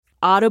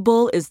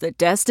Audible is the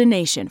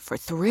destination for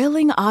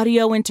thrilling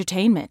audio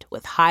entertainment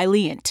with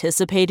highly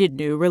anticipated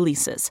new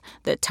releases.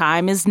 The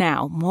time is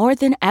now more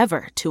than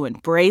ever to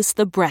embrace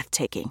the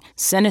breathtaking,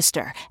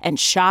 sinister, and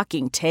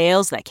shocking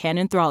tales that can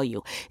enthrall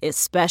you,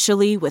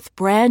 especially with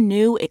brand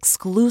new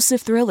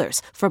exclusive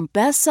thrillers from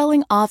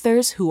best-selling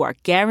authors who are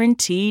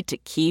guaranteed to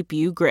keep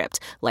you gripped,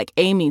 like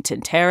Amy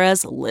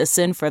Tintera's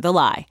Listen for the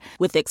Lie.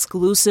 With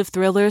exclusive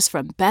thrillers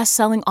from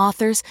best-selling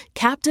authors,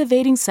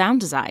 captivating sound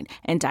design,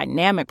 and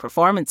dynamic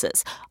performances,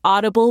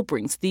 Audible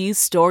brings these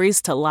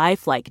stories to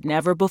life like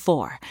never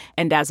before.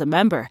 And as a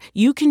member,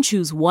 you can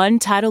choose one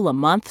title a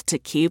month to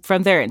keep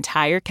from their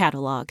entire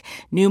catalog.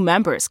 New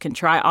members can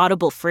try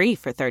Audible free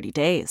for 30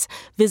 days.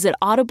 Visit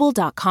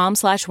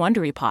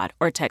audible.com/WonderyPod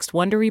or text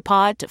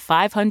WonderyPod to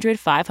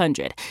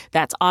 500-500.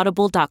 That's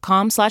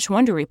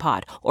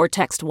audible.com/WonderyPod or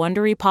text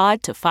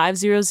WonderyPod to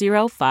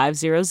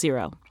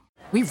 500-500.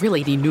 We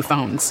really need new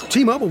phones.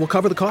 T-Mobile will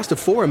cover the cost of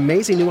 4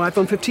 amazing new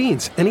iPhone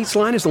 15s, and each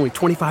line is only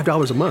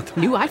 $25 a month.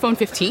 New iPhone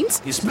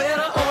 15s? It's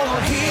better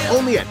over here.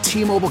 Only at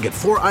T-Mobile, get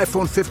 4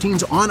 iPhone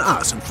 15s on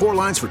us and 4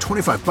 lines for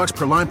 $25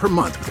 per line per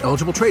month with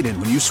eligible trade-in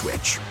when you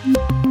switch.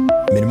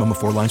 Minimum of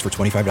 4 lines for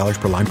 $25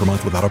 per line per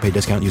month with autopay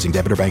discount using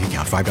debit or bank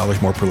account.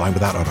 $5 more per line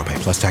without autopay,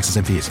 plus taxes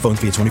and fees. Phone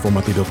fee at 24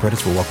 monthly bill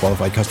credits for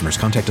well-qualified customers.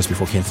 Contact us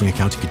before canceling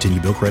account to continue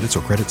bill credits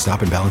or credit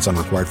stop and balance on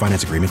required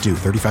finance agreement due.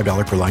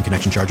 $35 per line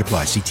connection charge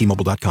applies. See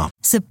T-Mobile.com.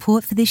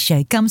 Support for this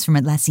show comes from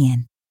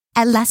Atlassian.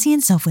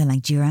 Atlassian software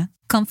like Jira,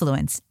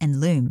 Confluence, and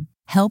Loom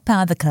help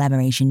power the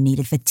collaboration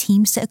needed for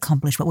teams to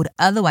accomplish what would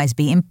otherwise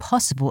be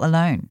impossible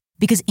alone.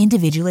 Because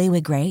individually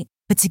we're great,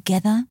 but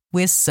together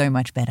we're so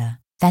much better.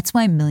 That's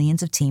why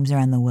millions of teams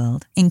around the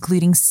world,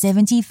 including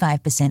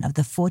 75% of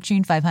the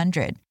Fortune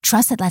 500,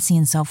 trust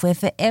Atlassian software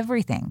for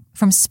everything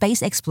from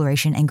space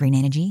exploration and green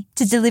energy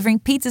to delivering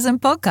pizzas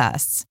and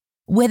podcasts.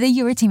 Whether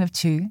you're a team of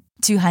 2,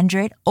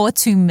 200, or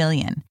 2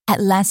 million,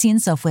 Atlassian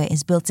software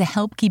is built to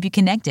help keep you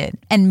connected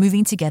and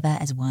moving together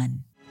as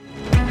one.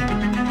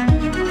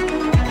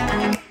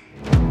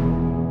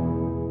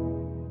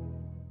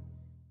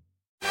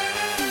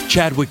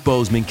 Chadwick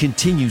Boseman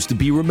continues to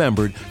be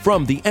remembered.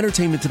 From the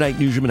Entertainment Tonight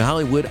newsroom in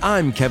Hollywood,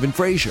 I'm Kevin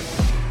Frazier.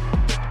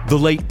 The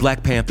late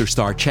Black Panther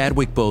star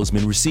Chadwick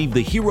Boseman received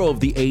the Hero of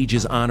the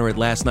Ages honor at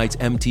last night's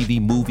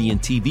MTV Movie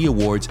and TV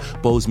Awards.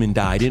 Boseman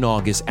died in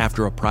August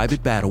after a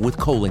private battle with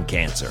colon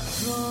cancer.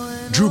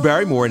 Drew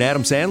Barrymore and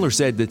Adam Sandler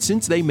said that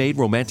since they made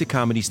romantic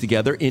comedies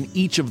together in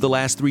each of the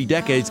last 3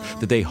 decades,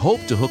 that they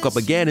hope to hook up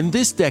again in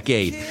this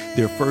decade.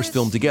 Their first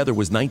film together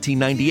was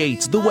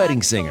 1998's The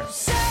Wedding Singer.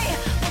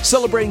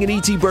 Celebrating an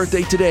E.T.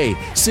 birthday today,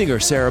 singer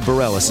Sarah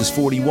Bareilles is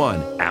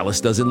 41. Alice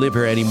Doesn't Live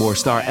Here Anymore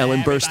star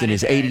Ellen Burstyn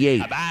is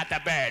 88.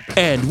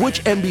 And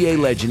which NBA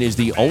legend is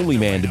the only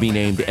man to be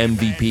named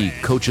MVP,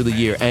 Coach of the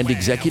Year, and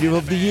Executive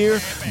of the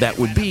Year? That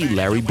would be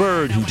Larry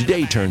Bird, who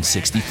today turns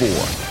 64.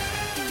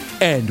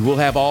 And we'll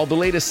have all the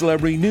latest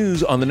celebrity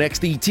news on the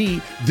next ET.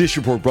 This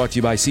report brought to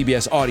you by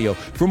CBS Audio.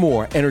 For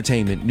more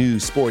entertainment,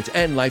 news, sports,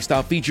 and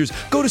lifestyle features,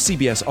 go to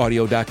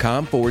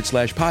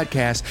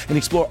cbsaudio.com/podcast and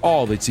explore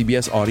all that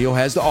CBS Audio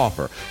has to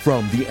offer.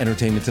 From the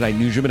Entertainment Tonight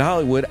newsroom in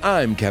Hollywood,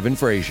 I'm Kevin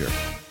Frazier.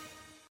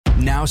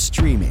 Now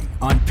streaming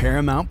on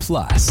Paramount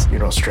Plus. You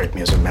don't strike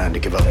me as a man to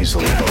give up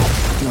easily.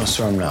 No,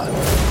 sir, I'm not.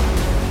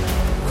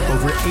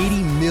 Over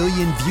 80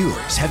 million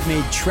viewers have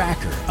made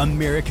Tracker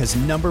America's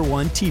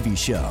 #1 TV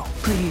show.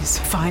 Please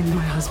find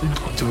my husband.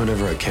 I'll do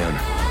whatever I can.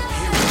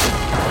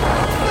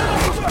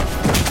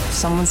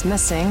 Someone's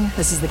missing.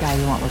 This is the guy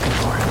we want looking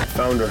for.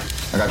 Found her.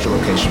 I got your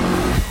location.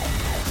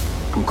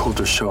 I'm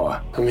Coulter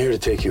Shaw. I'm here to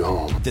take you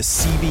home. The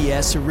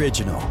CBS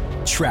original,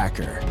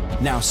 Tracker.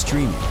 Now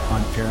streaming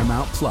on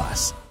Paramount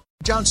Plus.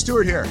 Jon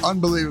Stewart here.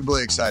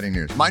 Unbelievably exciting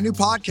news. My new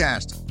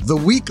podcast, The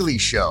Weekly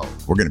Show.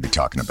 We're going to be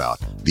talking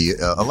about the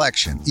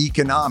election,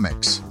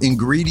 economics,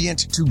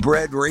 ingredient to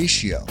bread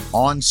ratio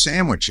on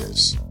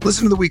sandwiches.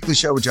 Listen to The Weekly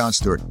Show with Jon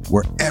Stewart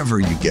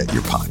wherever you get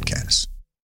your podcasts.